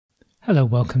Hello,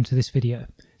 welcome to this video.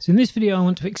 So in this video I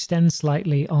want to extend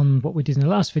slightly on what we did in the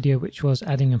last video, which was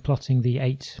adding and plotting the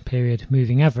 8-period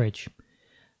moving average.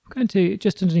 I'm going to,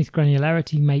 just underneath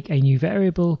granularity, make a new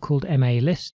variable called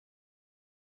MAList.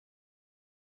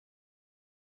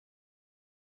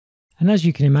 And as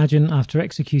you can imagine, after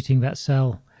executing that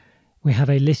cell, we have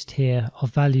a list here of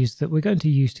values that we're going to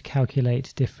use to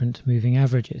calculate different moving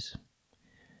averages.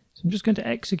 So I'm just going to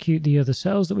execute the other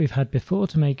cells that we've had before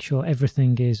to make sure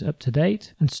everything is up to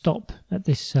date and stop at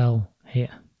this cell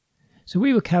here. So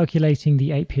we were calculating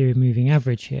the 8-period moving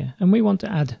average here, and we want to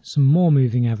add some more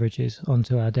moving averages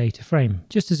onto our data frame.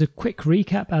 Just as a quick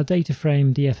recap, our data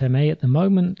frame DFMA at the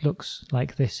moment looks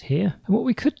like this here. And what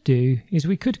we could do is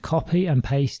we could copy and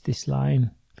paste this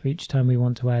line for each time we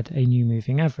want to add a new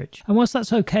moving average. And whilst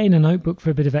that's okay in a notebook for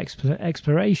a bit of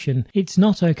exploration, it's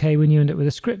not okay when you end up with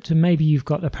a script and maybe you've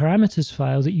got a parameters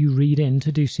file that you read in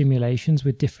to do simulations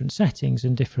with different settings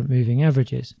and different moving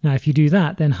averages. Now if you do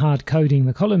that, then hard coding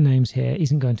the column names here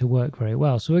isn't going to work very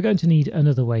well, so we're going to need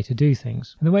another way to do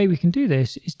things. And the way we can do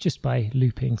this is just by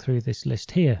looping through this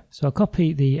list here. So I'll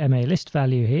copy the MAList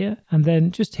value here and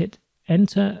then just hit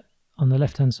enter on the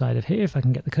left hand side of here, if I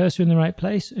can get the cursor in the right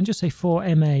place, and just say for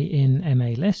MA in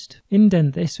MAList.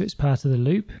 Indent this so it's part of the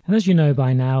loop, and as you know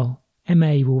by now,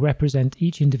 MA will represent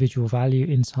each individual value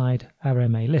inside our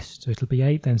MA list. So it'll be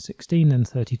 8, then 16, then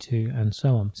 32, and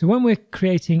so on. So when we're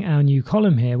creating our new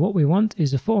column here, what we want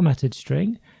is a formatted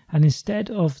string, and instead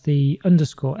of the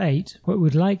 _8, what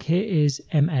we'd like here is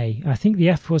MA. I think the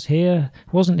F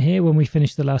wasn't here when we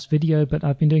finished the last video, but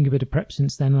I've been doing a bit of prep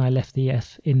since then and I left the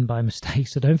F in by mistake,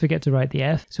 so don't forget to write the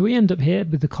F. So we end up here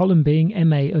with the column being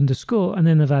MA _ and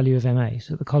then the value of MA.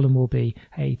 So the column will be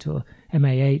 8 or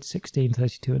MA8, 16,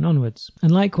 32 and onwards.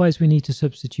 And likewise we need to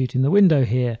substitute in the window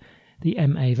here the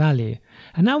MA value.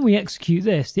 And now when we execute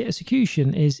this, the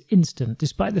execution is instant,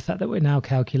 despite the fact that we're now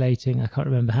calculating, I can't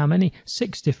remember how many,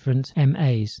 6 different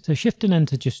MAs. So shift and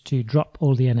enter just to drop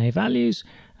all the NA values,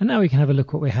 and now we can have a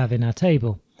look what we have in our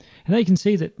table. And now you can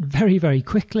see that very, very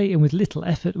quickly and with little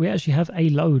effort, we actually have a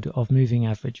load of moving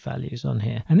average values on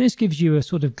here. And this gives you a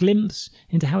sort of glimpse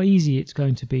into how easy it's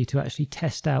going to be to actually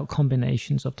test out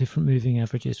combinations of different moving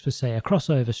averages for, say, a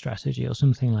crossover strategy or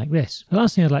something like this. The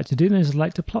last thing I'd like to do then is I'd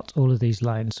like to plot all of these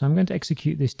lines. So I'm going to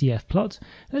execute this df plot.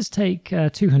 Let's take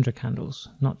 200 candles,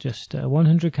 not just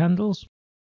 100 candles.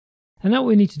 And now what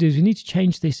we need to do is we need to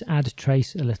change this add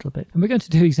trace a little bit. And we're going to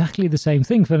do exactly the same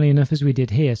thing, funnily enough, as we did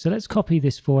here. So let's copy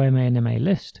this for MA and MA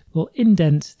list. We'll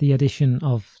indent the addition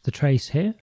of the trace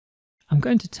here. I'm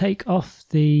going to take off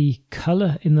the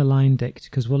color in the line dict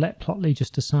because we'll let Plotly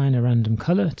just assign a random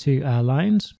color to our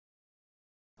lines.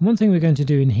 And one thing we're going to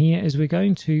do in here is we're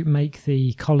going to make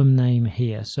the column name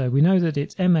here. So we know that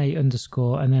it's MA _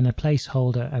 and then a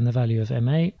placeholder and the value of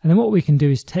MA. And then what we can do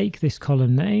is take this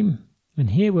column name,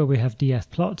 and here where we have df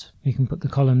plot, we can put the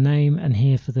column name, and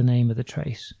here for the name of the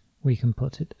trace, we can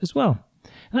put it as well.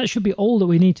 And that should be all that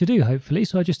we need to do, hopefully.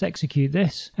 So I just execute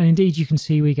this, and indeed you can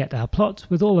see we get our plot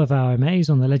with all of our MAs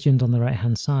on the legend on the right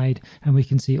hand side, and we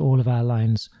can see all of our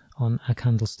lines on our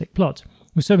candlestick plot.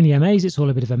 With so many MAs, it's all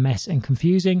a bit of a mess and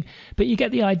confusing, but you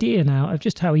get the idea now of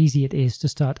just how easy it is to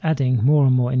start adding more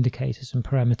and more indicators and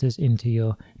parameters into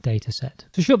your data set.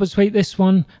 So short but sweet, this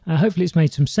one. Hopefully it's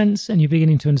made some sense and you're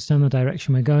beginning to understand the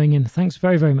direction we're going in. Thanks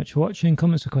very, very much for watching.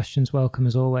 Comments or questions welcome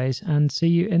as always, and see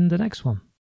you in the next one.